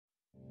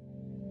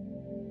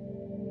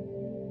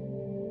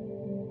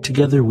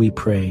Together we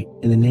pray,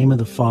 in the name of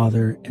the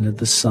Father, and of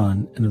the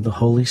Son, and of the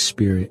Holy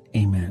Spirit.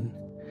 Amen.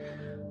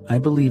 I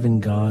believe in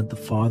God, the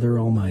Father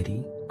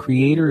Almighty,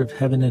 creator of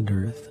heaven and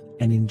earth,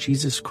 and in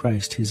Jesus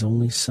Christ, his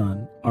only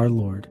Son, our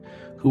Lord,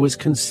 who was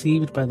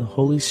conceived by the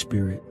Holy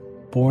Spirit,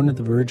 born of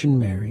the Virgin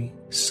Mary,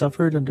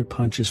 suffered under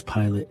Pontius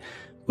Pilate,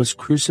 was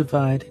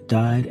crucified,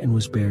 died, and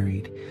was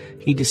buried.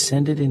 He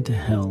descended into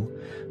hell.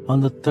 On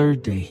the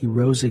third day he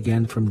rose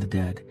again from the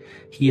dead.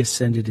 He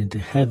ascended into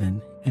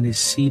heaven and is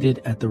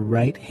seated at the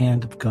right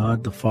hand of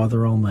God the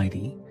Father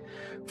Almighty.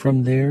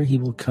 From there he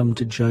will come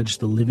to judge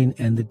the living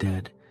and the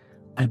dead.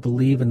 I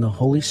believe in the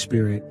Holy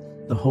Spirit,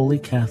 the Holy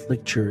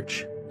Catholic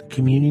Church, the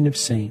communion of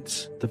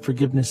saints, the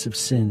forgiveness of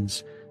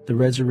sins, the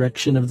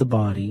resurrection of the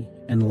body,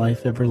 and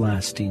life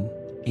everlasting.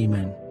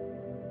 Amen.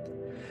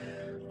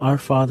 Our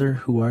Father,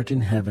 who art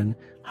in heaven,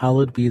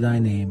 hallowed be thy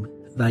name.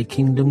 Thy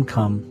kingdom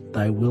come,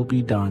 thy will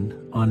be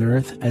done, on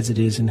earth as it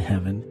is in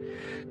heaven.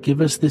 Give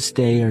us this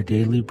day our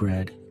daily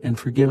bread, and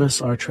forgive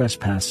us our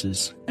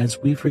trespasses, as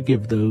we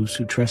forgive those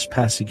who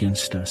trespass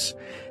against us.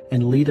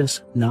 And lead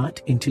us not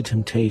into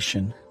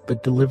temptation,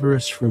 but deliver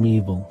us from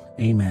evil.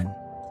 Amen.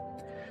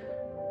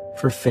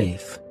 For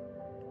faith.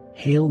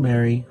 Hail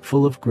Mary,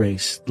 full of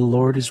grace, the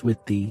Lord is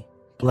with thee.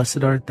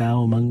 Blessed art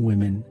thou among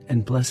women,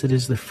 and blessed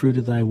is the fruit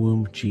of thy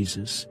womb,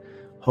 Jesus.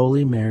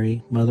 Holy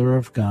Mary, Mother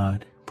of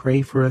God,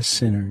 pray for us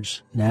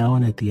sinners, now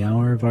and at the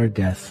hour of our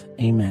death.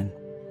 Amen.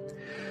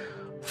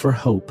 For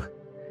hope.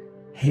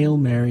 Hail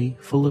Mary,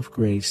 full of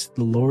grace,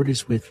 the Lord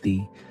is with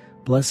thee.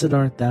 Blessed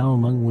art thou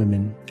among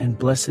women, and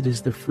blessed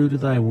is the fruit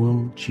of thy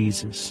womb,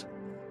 Jesus.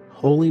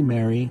 Holy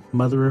Mary,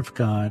 Mother of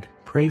God,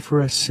 pray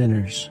for us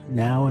sinners,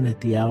 now and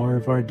at the hour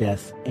of our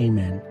death.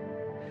 Amen.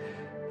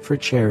 For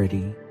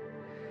charity.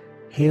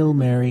 Hail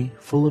Mary,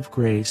 full of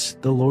grace,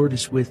 the Lord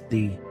is with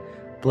thee.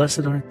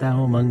 Blessed art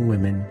thou among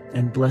women,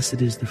 and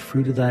blessed is the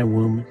fruit of thy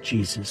womb,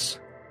 Jesus.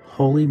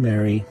 Holy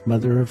Mary,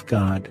 Mother of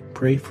God,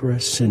 pray for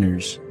us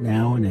sinners,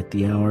 now and at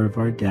the hour of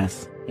our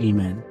death.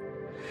 Amen.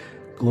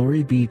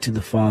 Glory be to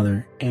the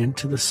Father, and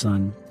to the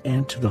Son,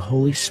 and to the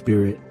Holy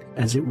Spirit,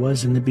 as it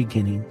was in the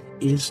beginning,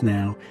 is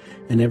now,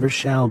 and ever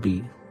shall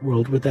be,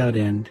 world without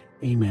end.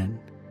 Amen.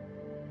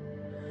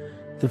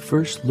 The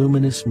first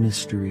luminous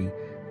mystery,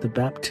 the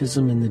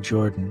baptism in the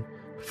Jordan.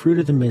 Fruit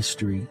of the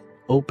mystery,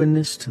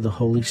 openness to the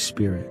Holy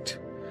Spirit.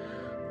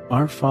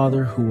 Our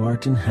Father, who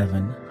art in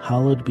heaven,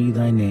 hallowed be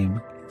thy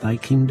name. Thy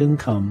kingdom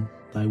come,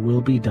 thy will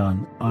be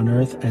done, on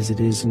earth as it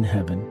is in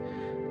heaven.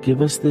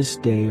 Give us this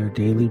day our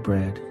daily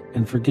bread,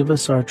 and forgive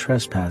us our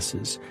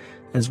trespasses,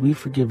 as we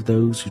forgive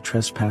those who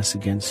trespass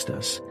against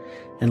us.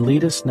 And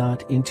lead us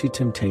not into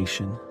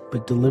temptation,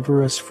 but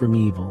deliver us from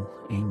evil.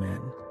 Amen.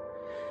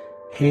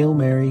 Hail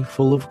Mary,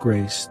 full of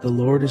grace, the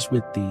Lord is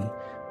with thee.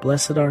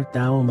 Blessed art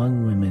thou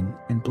among women,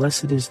 and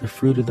blessed is the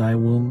fruit of thy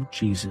womb,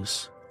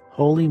 Jesus.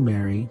 Holy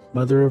Mary,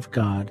 Mother of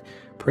God,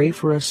 pray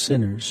for us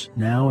sinners,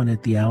 now and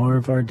at the hour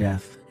of our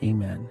death.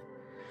 Amen.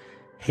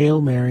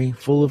 Hail Mary,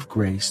 full of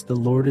grace, the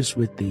Lord is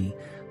with thee.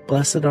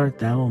 Blessed art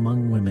thou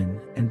among women,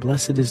 and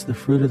blessed is the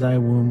fruit of thy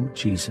womb,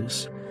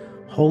 Jesus.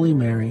 Holy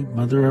Mary,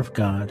 Mother of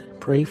God,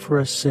 pray for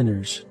us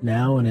sinners,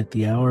 now and at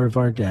the hour of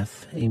our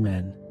death.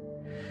 Amen.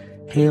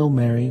 Hail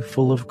Mary,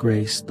 full of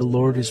grace, the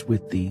Lord is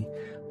with thee.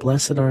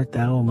 Blessed art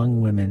thou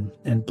among women,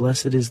 and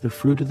blessed is the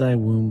fruit of thy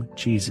womb,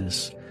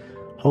 Jesus.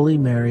 Holy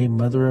Mary,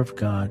 Mother of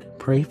God,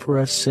 pray for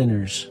us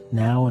sinners,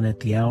 now and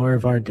at the hour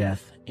of our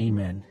death.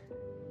 Amen.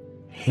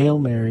 Hail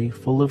Mary,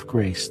 full of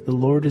grace, the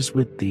Lord is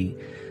with thee.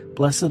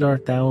 Blessed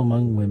art thou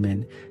among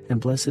women,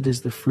 and blessed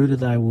is the fruit of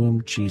thy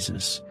womb,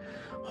 Jesus.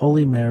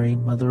 Holy Mary,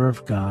 Mother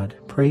of God,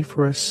 pray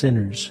for us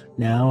sinners,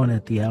 now and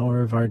at the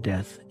hour of our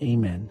death.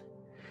 Amen.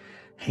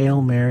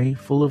 Hail Mary,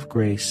 full of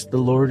grace, the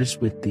Lord is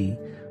with thee.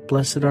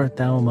 Blessed art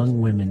thou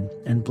among women,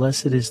 and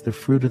blessed is the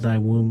fruit of thy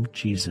womb,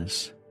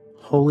 Jesus.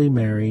 Holy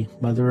Mary,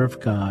 Mother of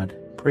God,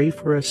 pray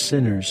for us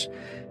sinners,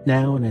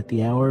 now and at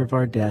the hour of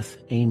our death.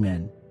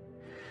 Amen.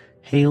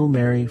 Hail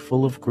Mary,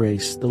 full of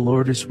grace, the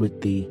Lord is with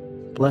thee.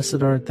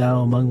 Blessed art thou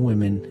among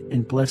women,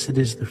 and blessed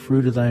is the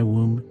fruit of thy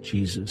womb,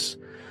 Jesus.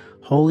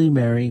 Holy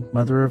Mary,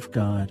 Mother of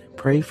God,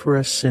 pray for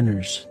us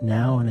sinners,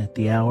 now and at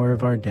the hour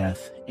of our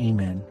death.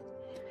 Amen.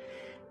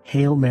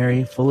 Hail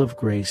Mary, full of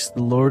grace,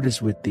 the Lord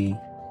is with thee.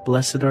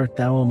 Blessed art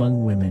thou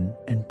among women,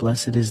 and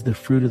blessed is the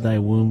fruit of thy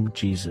womb,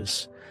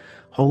 Jesus.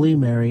 Holy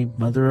Mary,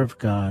 Mother of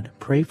God,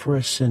 pray for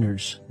us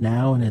sinners,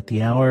 now and at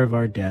the hour of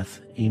our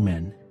death.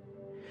 Amen.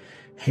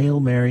 Hail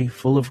Mary,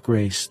 full of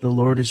grace, the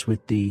Lord is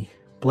with thee.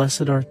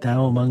 Blessed art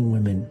thou among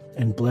women,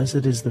 and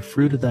blessed is the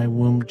fruit of thy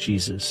womb,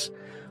 Jesus.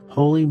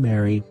 Holy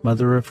Mary,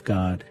 Mother of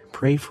God,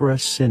 pray for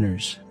us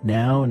sinners,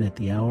 now and at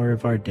the hour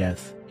of our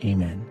death.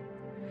 Amen.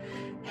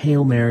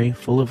 Hail Mary,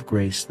 full of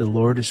grace, the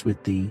Lord is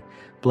with thee.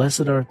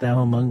 Blessed art thou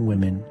among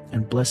women,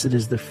 and blessed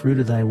is the fruit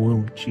of thy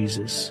womb,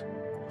 Jesus.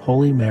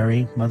 Holy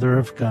Mary, Mother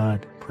of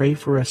God, pray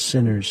for us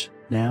sinners,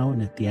 now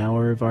and at the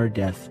hour of our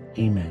death.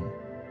 Amen.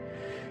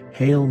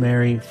 Hail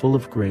Mary, full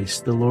of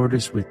grace, the Lord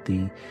is with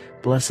thee.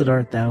 Blessed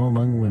art thou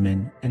among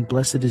women, and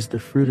blessed is the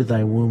fruit of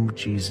thy womb,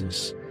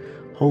 Jesus.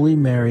 Holy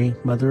Mary,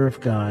 Mother of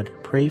God,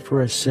 pray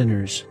for us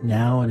sinners,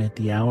 now and at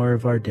the hour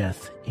of our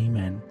death.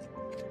 Amen.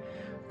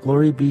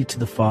 Glory be to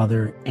the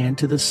Father, and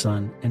to the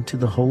Son, and to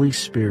the Holy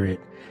Spirit,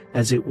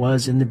 as it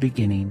was in the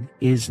beginning,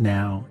 is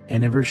now,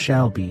 and ever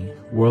shall be,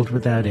 world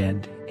without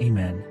end.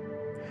 Amen.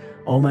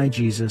 O my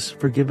Jesus,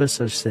 forgive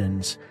us our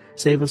sins,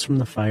 save us from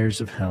the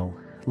fires of hell,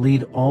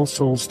 lead all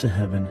souls to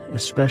heaven,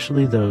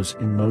 especially those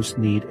in most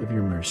need of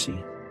your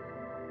mercy.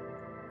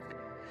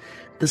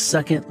 The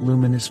second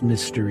luminous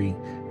mystery,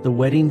 the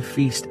wedding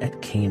feast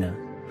at Cana,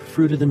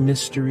 fruit of the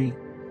mystery,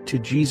 to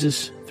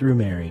Jesus through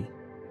Mary.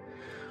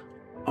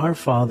 Our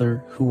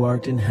Father, who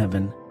art in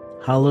heaven,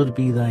 hallowed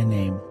be thy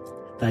name.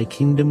 Thy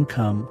kingdom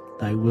come,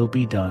 thy will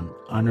be done,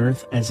 on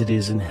earth as it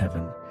is in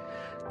heaven.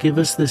 Give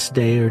us this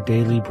day our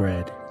daily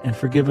bread, and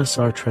forgive us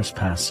our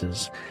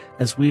trespasses,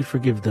 as we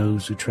forgive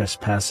those who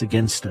trespass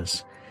against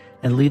us.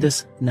 And lead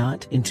us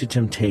not into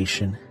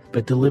temptation,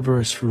 but deliver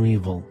us from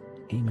evil.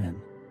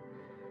 Amen.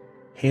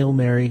 Hail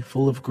Mary,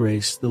 full of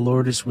grace, the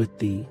Lord is with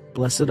thee.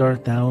 Blessed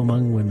art thou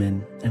among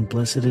women, and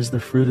blessed is the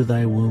fruit of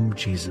thy womb,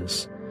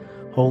 Jesus.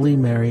 Holy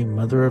Mary,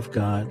 Mother of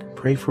God,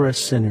 pray for us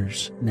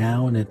sinners,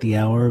 now and at the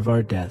hour of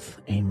our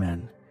death.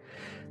 Amen.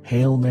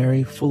 Hail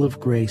Mary, full of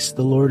grace,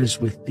 the Lord is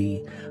with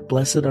thee.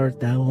 Blessed art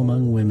thou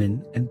among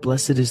women, and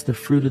blessed is the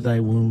fruit of thy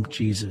womb,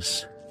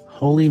 Jesus.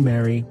 Holy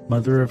Mary,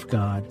 Mother of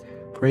God,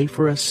 pray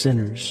for us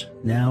sinners,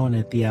 now and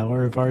at the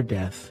hour of our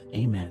death.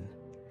 Amen.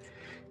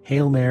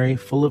 Hail Mary,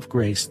 full of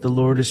grace, the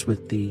Lord is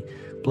with thee.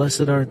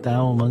 Blessed art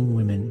thou among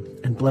women,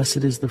 and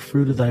blessed is the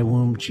fruit of thy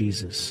womb,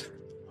 Jesus.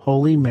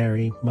 Holy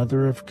Mary,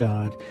 Mother of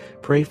God,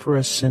 pray for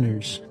us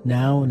sinners,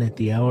 now and at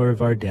the hour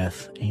of our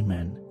death.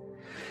 Amen.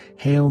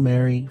 Hail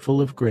Mary,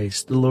 full of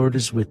grace, the Lord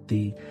is with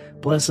thee.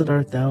 Blessed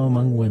art thou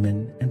among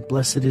women, and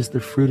blessed is the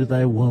fruit of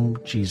thy womb,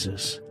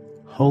 Jesus.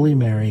 Holy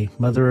Mary,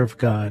 Mother of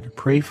God,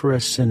 pray for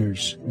us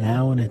sinners,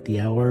 now and at the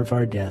hour of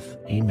our death.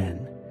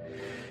 Amen.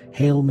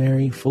 Hail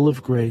Mary, full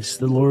of grace,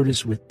 the Lord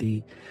is with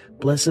thee.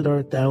 Blessed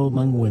art thou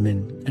among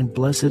women, and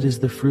blessed is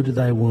the fruit of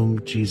thy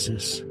womb,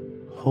 Jesus.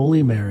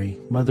 Holy Mary,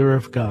 Mother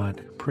of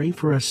God, pray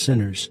for us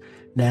sinners,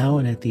 now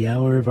and at the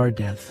hour of our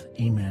death.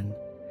 Amen.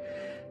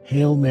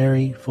 Hail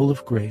Mary, full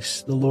of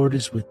grace, the Lord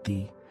is with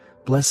thee.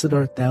 Blessed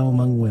art thou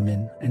among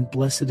women, and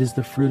blessed is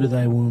the fruit of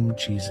thy womb,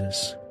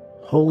 Jesus.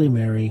 Holy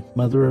Mary,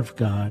 Mother of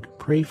God,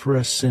 pray for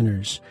us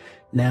sinners,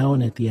 now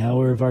and at the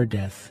hour of our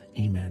death.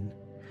 Amen.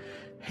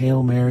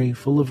 Hail Mary,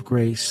 full of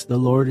grace, the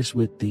Lord is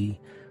with thee.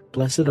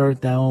 Blessed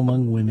art thou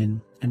among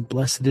women, and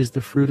blessed is the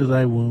fruit of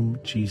thy womb,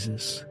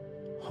 Jesus.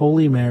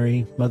 Holy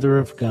Mary, Mother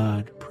of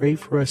God, pray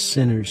for us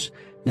sinners,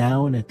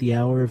 now and at the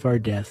hour of our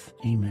death.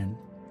 Amen.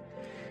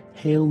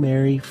 Hail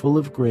Mary, full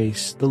of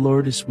grace, the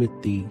Lord is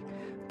with thee.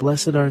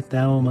 Blessed art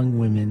thou among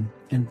women,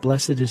 and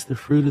blessed is the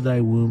fruit of thy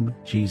womb,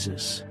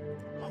 Jesus.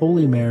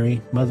 Holy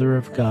Mary, Mother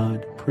of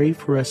God, pray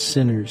for us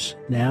sinners,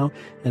 now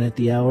and at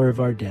the hour of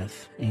our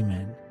death.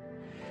 Amen.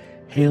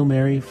 Hail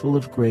Mary, full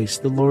of grace,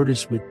 the Lord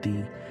is with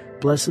thee.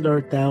 Blessed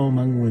art thou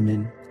among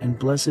women, and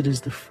blessed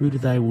is the fruit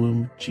of thy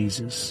womb,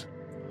 Jesus.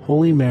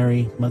 Holy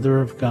Mary, Mother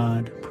of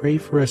God, pray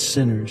for us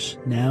sinners,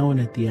 now and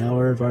at the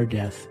hour of our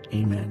death.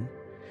 Amen.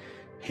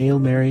 Hail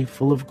Mary,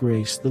 full of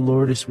grace, the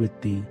Lord is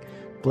with thee.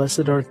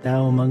 Blessed art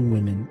thou among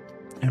women,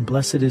 and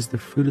blessed is the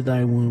fruit of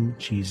thy womb,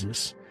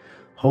 Jesus.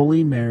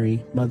 Holy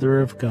Mary, Mother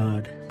of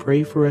God,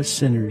 pray for us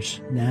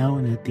sinners, now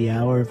and at the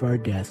hour of our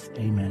death.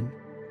 Amen.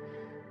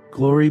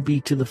 Glory be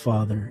to the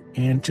Father,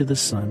 and to the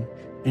Son,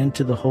 and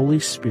to the Holy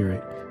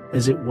Spirit,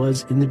 as it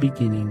was in the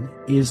beginning,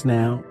 is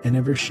now, and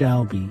ever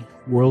shall be,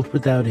 world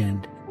without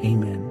end.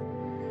 Amen.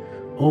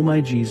 O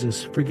my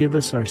Jesus, forgive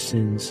us our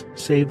sins,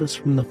 save us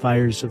from the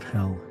fires of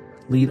hell,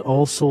 lead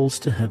all souls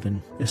to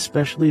heaven,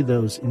 especially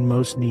those in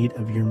most need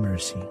of your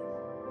mercy.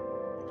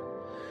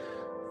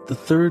 The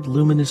third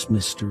luminous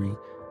mystery,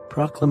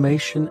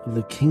 proclamation of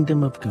the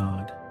kingdom of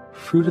God,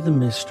 fruit of the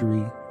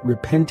mystery,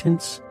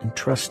 repentance and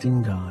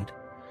trusting God.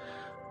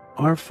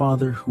 Our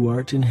Father, who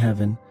art in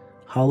heaven,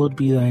 hallowed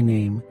be thy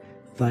name.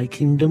 Thy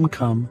kingdom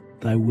come,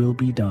 thy will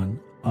be done,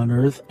 on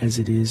earth as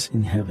it is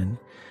in heaven.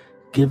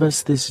 Give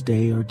us this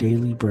day our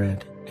daily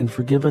bread, and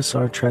forgive us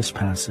our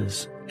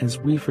trespasses, as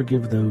we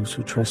forgive those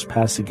who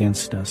trespass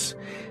against us.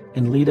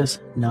 And lead us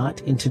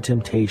not into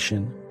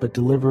temptation, but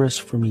deliver us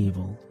from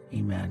evil.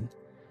 Amen.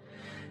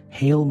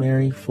 Hail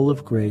Mary, full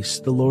of grace,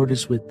 the Lord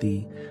is with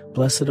thee.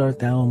 Blessed art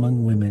thou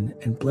among women,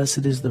 and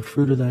blessed is the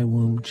fruit of thy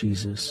womb,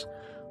 Jesus.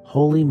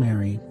 Holy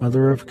Mary,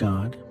 Mother of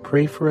God,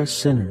 pray for us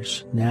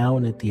sinners, now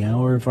and at the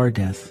hour of our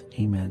death.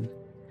 Amen.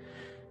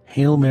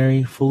 Hail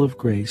Mary, full of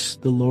grace,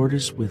 the Lord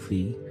is with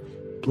thee.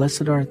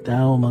 Blessed art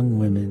thou among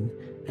women,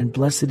 and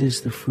blessed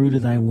is the fruit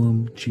of thy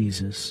womb,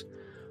 Jesus.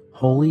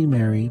 Holy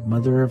Mary,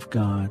 Mother of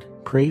God,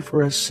 pray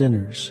for us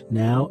sinners,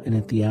 now and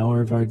at the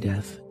hour of our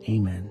death.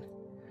 Amen.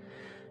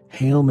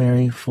 Hail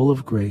Mary, full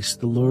of grace,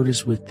 the Lord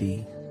is with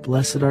thee.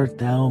 Blessed art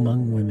thou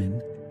among women,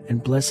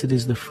 and blessed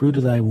is the fruit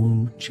of thy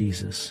womb,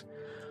 Jesus.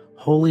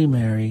 Holy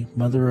Mary,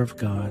 Mother of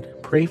God,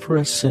 pray for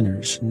us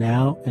sinners,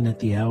 now and at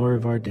the hour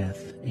of our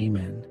death.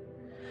 Amen.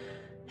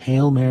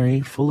 Hail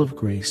Mary, full of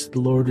grace, the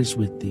Lord is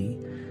with thee.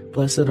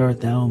 Blessed art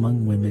thou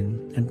among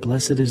women, and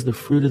blessed is the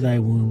fruit of thy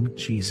womb,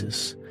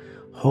 Jesus.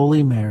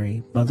 Holy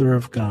Mary, Mother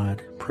of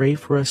God, pray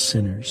for us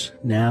sinners,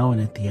 now and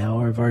at the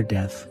hour of our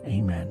death.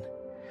 Amen.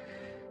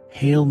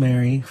 Hail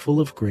Mary, full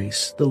of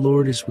grace, the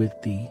Lord is with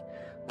thee.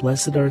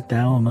 Blessed art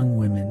thou among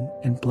women,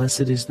 and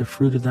blessed is the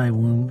fruit of thy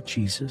womb,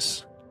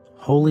 Jesus.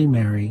 Holy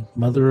Mary,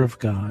 Mother of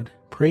God,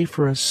 pray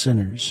for us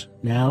sinners,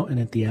 now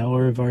and at the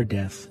hour of our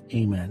death.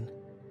 Amen.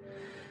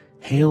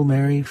 Hail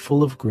Mary,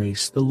 full of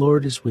grace, the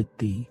Lord is with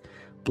thee.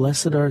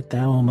 Blessed art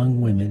thou among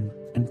women,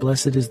 and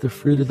blessed is the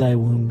fruit of thy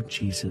womb,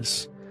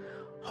 Jesus.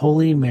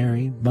 Holy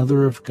Mary,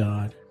 Mother of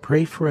God,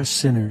 pray for us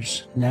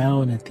sinners,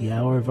 now and at the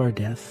hour of our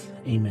death.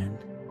 Amen.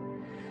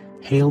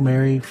 Hail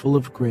Mary, full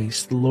of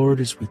grace, the Lord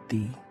is with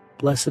thee.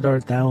 Blessed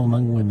art thou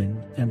among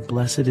women, and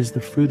blessed is the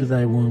fruit of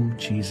thy womb,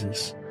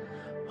 Jesus.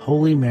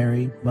 Holy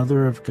Mary,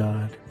 Mother of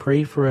God,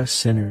 pray for us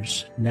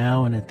sinners,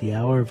 now and at the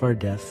hour of our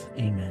death.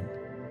 Amen.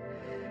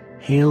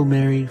 Hail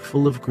Mary,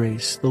 full of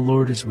grace, the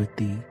Lord is with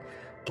thee.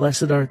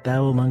 Blessed art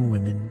thou among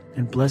women,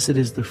 and blessed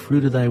is the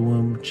fruit of thy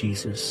womb,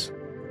 Jesus.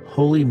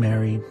 Holy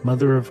Mary,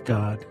 Mother of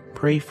God,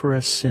 pray for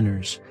us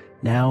sinners,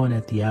 now and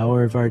at the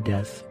hour of our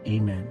death.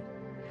 Amen.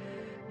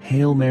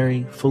 Hail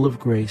Mary, full of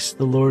grace,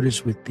 the Lord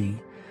is with thee.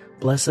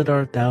 Blessed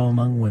art thou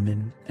among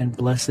women, and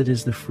blessed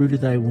is the fruit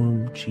of thy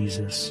womb,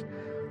 Jesus.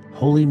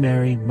 Holy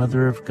Mary,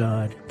 Mother of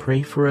God,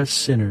 pray for us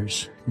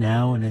sinners,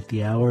 now and at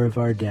the hour of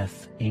our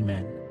death.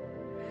 Amen.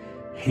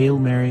 Hail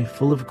Mary,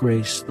 full of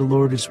grace, the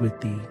Lord is with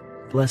thee.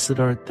 Blessed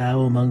art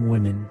thou among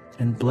women,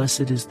 and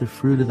blessed is the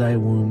fruit of thy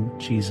womb,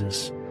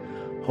 Jesus.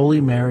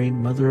 Holy Mary,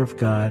 Mother of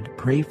God,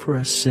 pray for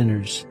us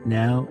sinners,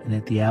 now and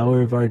at the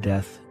hour of our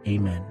death.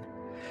 Amen.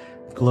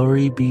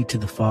 Glory be to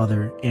the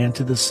Father, and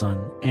to the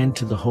Son, and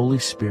to the Holy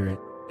Spirit,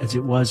 as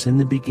it was in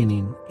the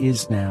beginning,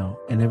 is now,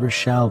 and ever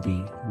shall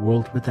be,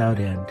 world without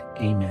end.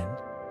 Amen.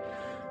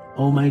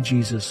 O my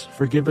Jesus,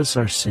 forgive us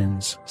our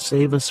sins,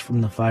 save us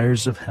from the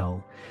fires of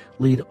hell,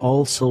 lead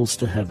all souls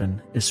to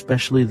heaven,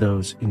 especially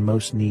those in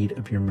most need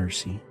of your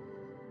mercy.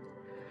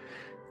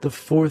 The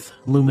fourth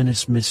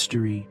luminous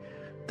mystery,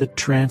 the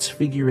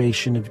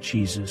transfiguration of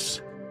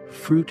Jesus.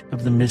 Fruit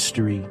of the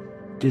mystery,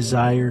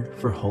 desire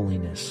for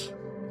holiness.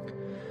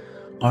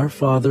 Our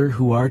Father,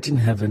 who art in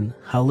heaven,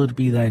 hallowed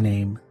be thy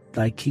name.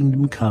 Thy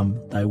kingdom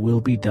come, thy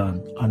will be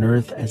done, on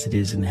earth as it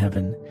is in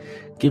heaven.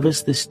 Give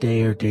us this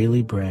day our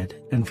daily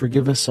bread, and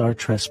forgive us our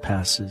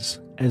trespasses,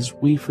 as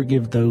we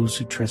forgive those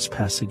who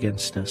trespass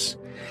against us.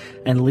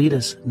 And lead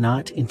us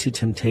not into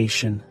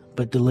temptation,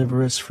 but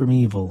deliver us from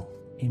evil.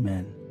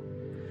 Amen.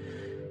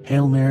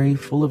 Hail Mary,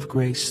 full of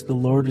grace, the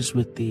Lord is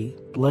with thee.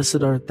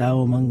 Blessed art thou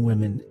among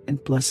women,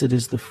 and blessed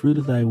is the fruit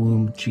of thy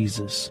womb,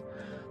 Jesus.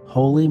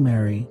 Holy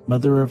Mary,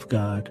 Mother of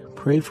God,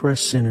 pray for us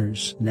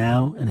sinners,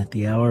 now and at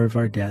the hour of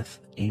our death.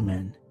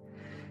 Amen.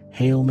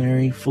 Hail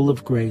Mary, full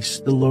of grace,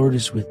 the Lord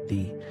is with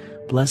thee.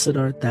 Blessed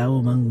art thou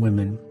among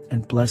women,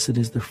 and blessed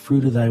is the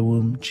fruit of thy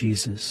womb,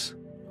 Jesus.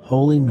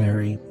 Holy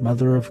Mary,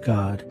 Mother of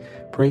God,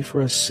 pray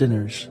for us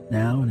sinners,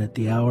 now and at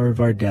the hour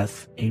of our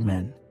death.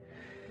 Amen.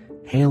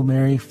 Hail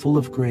Mary, full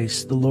of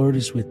grace, the Lord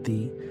is with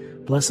thee.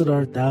 Blessed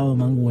art thou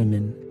among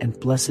women, and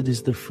blessed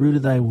is the fruit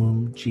of thy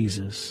womb,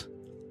 Jesus.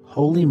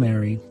 Holy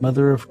Mary,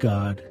 Mother of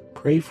God,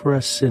 pray for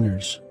us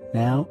sinners,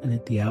 now and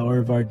at the hour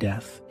of our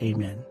death.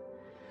 Amen.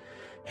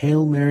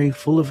 Hail Mary,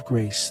 full of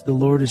grace, the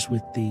Lord is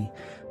with thee.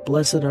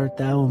 Blessed art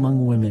thou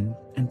among women,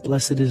 and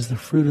blessed is the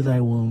fruit of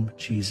thy womb,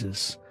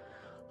 Jesus.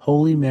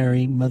 Holy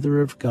Mary, Mother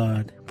of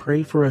God,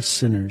 pray for us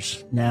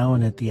sinners, now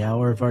and at the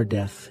hour of our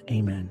death.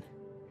 Amen.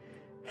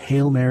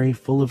 Hail Mary,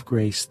 full of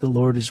grace, the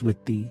Lord is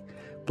with thee.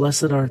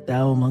 Blessed art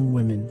thou among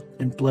women,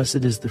 and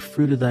blessed is the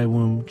fruit of thy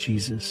womb,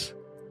 Jesus.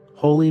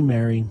 Holy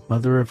Mary,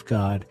 Mother of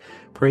God,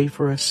 pray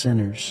for us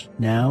sinners,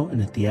 now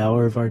and at the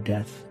hour of our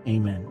death.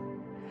 Amen.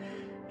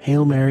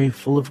 Hail Mary,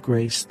 full of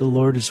grace, the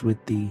Lord is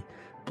with thee.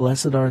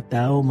 Blessed art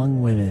thou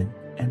among women,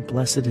 and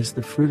blessed is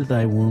the fruit of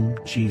thy womb,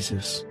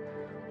 Jesus.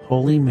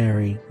 Holy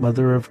Mary,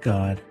 Mother of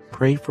God,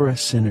 pray for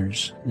us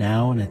sinners,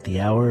 now and at the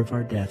hour of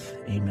our death.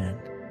 Amen.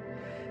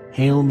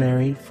 Hail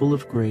Mary, full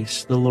of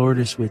grace, the Lord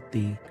is with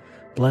thee.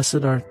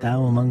 Blessed art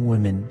thou among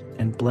women,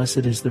 and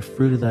blessed is the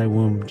fruit of thy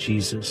womb,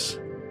 Jesus.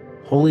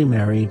 Holy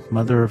Mary,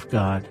 Mother of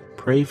God,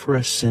 pray for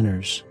us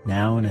sinners,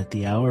 now and at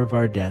the hour of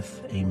our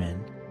death.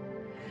 Amen.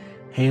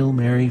 Hail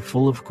Mary,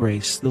 full of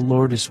grace, the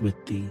Lord is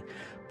with thee.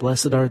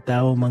 Blessed art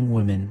thou among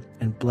women,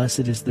 and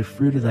blessed is the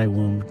fruit of thy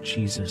womb,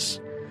 Jesus.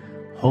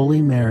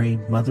 Holy Mary,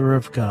 Mother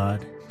of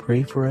God,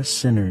 pray for us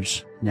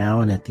sinners,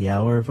 now and at the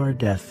hour of our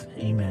death.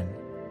 Amen.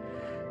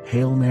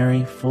 Hail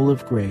Mary, full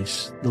of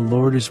grace, the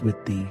Lord is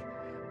with thee.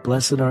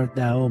 Blessed art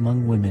thou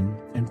among women,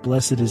 and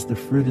blessed is the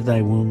fruit of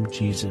thy womb,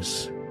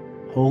 Jesus.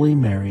 Holy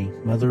Mary,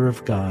 Mother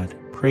of God,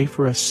 pray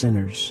for us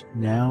sinners,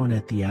 now and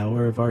at the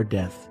hour of our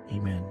death.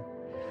 Amen.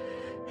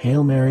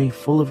 Hail Mary,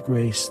 full of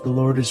grace, the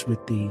Lord is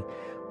with thee.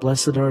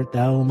 Blessed art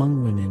thou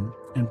among women,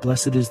 and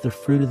blessed is the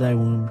fruit of thy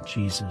womb,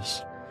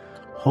 Jesus.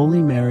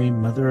 Holy Mary,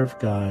 Mother of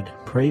God,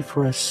 pray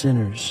for us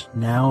sinners,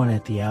 now and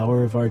at the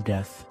hour of our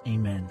death.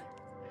 Amen.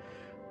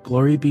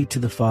 Glory be to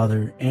the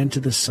Father, and to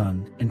the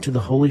Son, and to the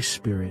Holy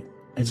Spirit,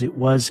 as it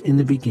was in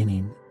the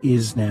beginning,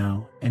 is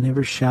now, and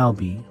ever shall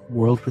be,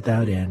 world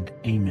without end.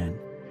 Amen.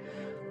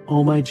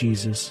 O my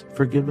Jesus,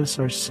 forgive us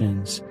our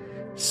sins,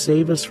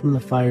 save us from the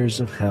fires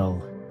of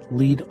hell,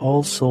 lead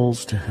all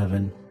souls to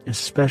heaven,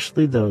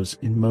 especially those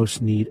in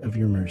most need of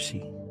your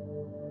mercy.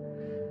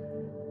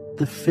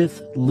 The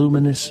fifth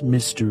luminous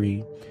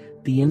mystery,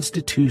 the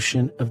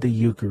institution of the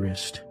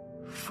Eucharist,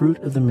 fruit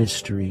of the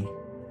mystery,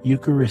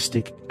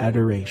 Eucharistic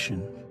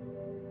adoration.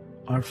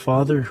 Our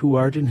Father, who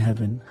art in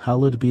heaven,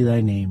 hallowed be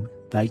thy name.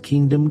 Thy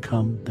kingdom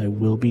come, thy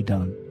will be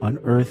done, on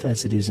earth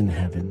as it is in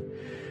heaven.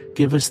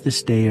 Give us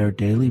this day our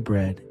daily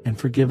bread, and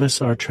forgive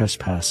us our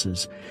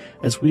trespasses,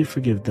 as we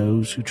forgive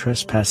those who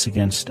trespass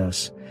against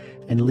us.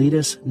 And lead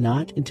us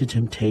not into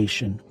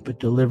temptation, but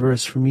deliver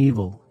us from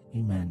evil.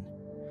 Amen.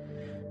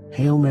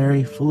 Hail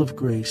Mary, full of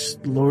grace,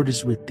 the Lord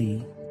is with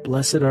thee.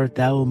 Blessed art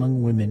thou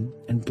among women,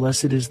 and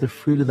blessed is the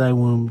fruit of thy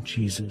womb,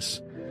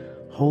 Jesus.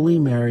 Holy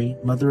Mary,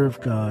 Mother of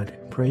God,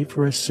 pray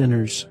for us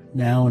sinners,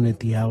 now and at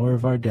the hour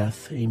of our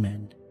death.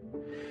 Amen.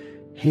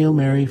 Hail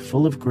Mary,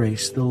 full of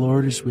grace, the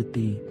Lord is with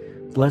thee.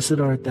 Blessed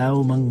art thou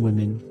among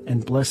women,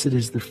 and blessed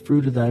is the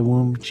fruit of thy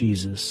womb,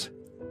 Jesus.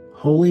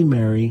 Holy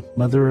Mary,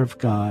 Mother of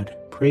God,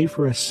 pray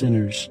for us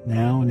sinners,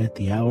 now and at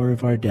the hour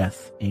of our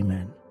death.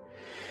 Amen.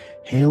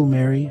 Hail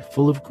Mary,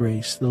 full of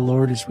grace, the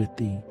Lord is with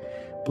thee.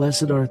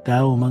 Blessed art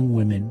thou among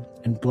women,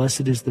 and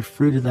blessed is the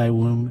fruit of thy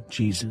womb,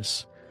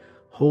 Jesus.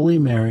 Holy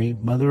Mary,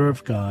 Mother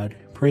of God,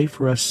 pray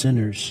for us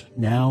sinners,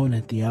 now and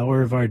at the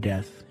hour of our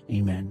death.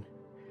 Amen.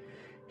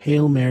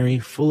 Hail Mary,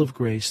 full of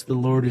grace, the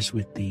Lord is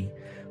with thee.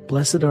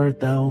 Blessed art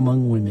thou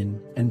among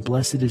women, and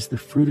blessed is the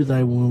fruit of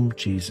thy womb,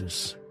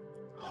 Jesus.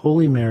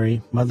 Holy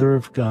Mary, Mother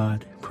of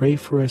God, pray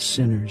for us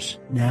sinners,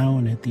 now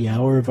and at the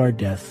hour of our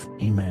death.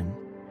 Amen.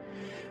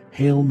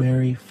 Hail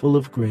Mary, full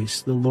of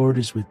grace, the Lord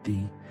is with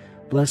thee.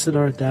 Blessed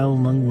art thou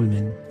among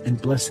women,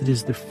 and blessed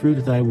is the fruit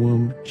of thy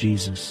womb,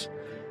 Jesus.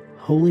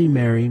 Holy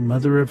Mary,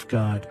 Mother of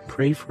God,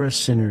 pray for us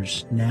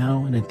sinners,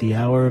 now and at the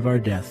hour of our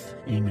death.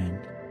 Amen.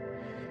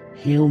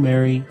 Hail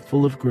Mary,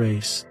 full of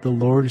grace, the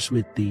Lord is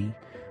with thee.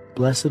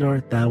 Blessed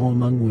art thou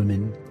among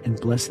women,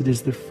 and blessed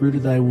is the fruit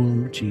of thy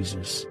womb,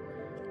 Jesus.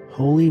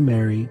 Holy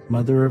Mary,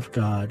 Mother of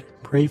God,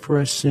 pray for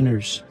us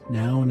sinners,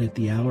 now and at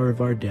the hour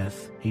of our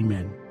death.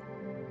 Amen.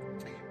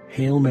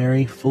 Hail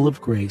Mary, full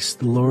of grace,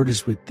 the Lord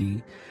is with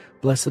thee.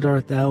 Blessed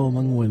art thou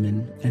among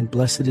women, and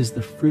blessed is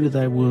the fruit of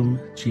thy womb,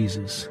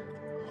 Jesus.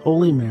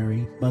 Holy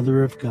Mary,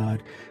 Mother of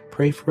God,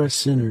 pray for us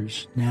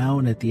sinners, now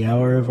and at the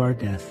hour of our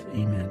death.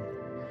 Amen.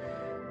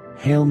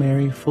 Hail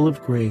Mary, full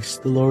of grace,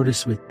 the Lord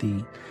is with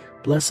thee.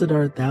 Blessed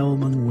art thou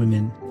among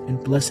women,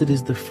 and blessed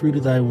is the fruit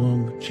of thy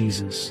womb,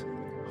 Jesus.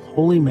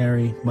 Holy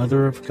Mary,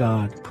 Mother of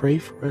God, pray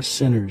for us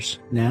sinners,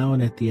 now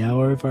and at the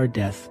hour of our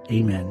death.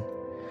 Amen.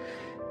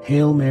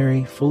 Hail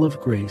Mary, full of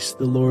grace,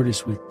 the Lord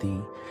is with thee.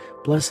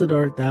 Blessed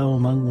art thou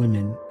among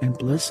women, and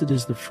blessed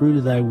is the fruit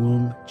of thy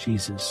womb,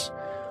 Jesus.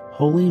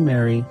 Holy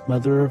Mary,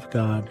 Mother of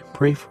God,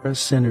 pray for us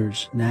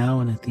sinners, now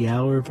and at the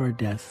hour of our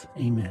death.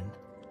 Amen.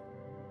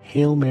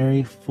 Hail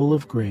Mary, full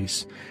of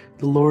grace,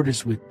 the Lord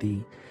is with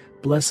thee.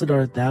 Blessed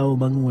art thou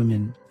among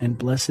women, and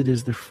blessed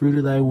is the fruit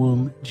of thy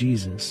womb,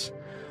 Jesus.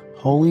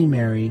 Holy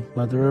Mary,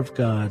 Mother of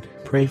God,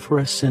 pray for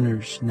us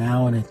sinners,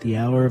 now and at the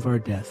hour of our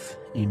death.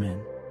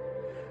 Amen.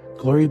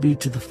 Glory be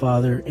to the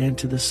Father, and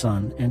to the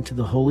Son, and to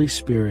the Holy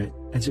Spirit,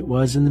 as it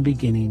was in the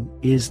beginning,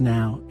 is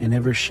now, and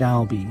ever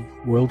shall be,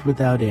 world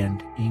without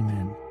end.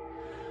 Amen.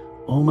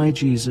 O my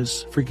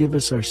Jesus, forgive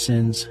us our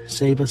sins,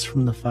 save us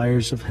from the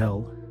fires of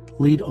hell,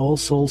 lead all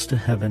souls to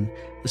heaven,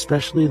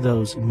 especially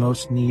those in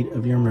most need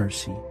of your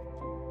mercy.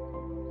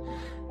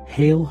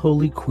 Hail,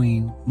 Holy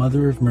Queen,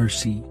 Mother of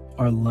Mercy,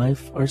 our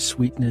life, our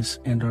sweetness,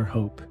 and our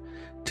hope.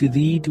 To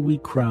thee do we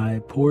cry,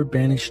 poor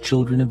banished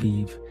children of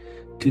Eve.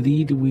 To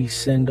thee do we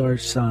send our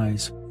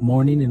sighs,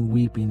 mourning and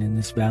weeping in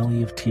this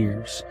valley of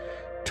tears.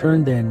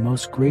 Turn then,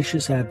 most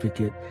gracious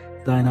Advocate,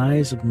 thine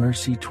eyes of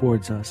mercy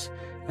towards us,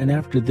 and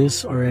after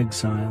this our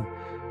exile,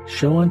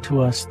 show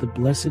unto us the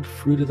blessed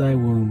fruit of thy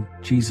womb,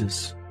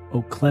 Jesus.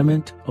 O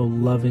clement, O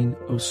loving,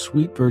 O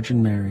sweet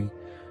Virgin Mary,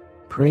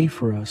 pray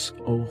for us,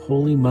 O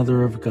Holy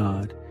Mother of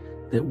God,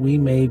 that we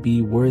may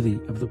be worthy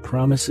of the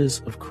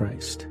promises of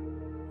Christ.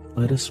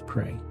 Let us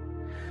pray.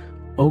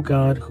 O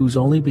God, whose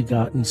only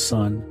begotten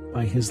Son,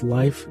 by his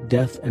life,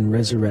 death, and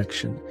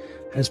resurrection,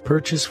 has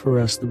purchased for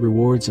us the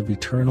rewards of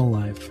eternal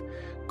life,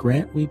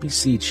 grant, we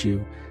beseech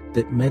you,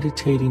 that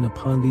meditating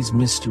upon these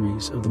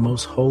mysteries of the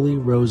most holy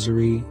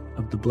Rosary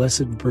of the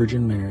Blessed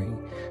Virgin Mary,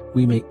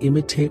 we may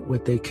imitate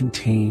what they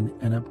contain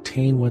and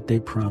obtain what they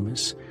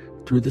promise,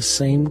 through the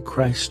same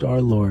Christ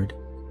our Lord.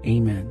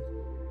 Amen.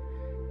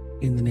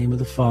 In the name of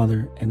the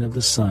Father, and of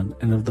the Son,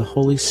 and of the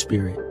Holy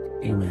Spirit.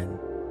 Amen.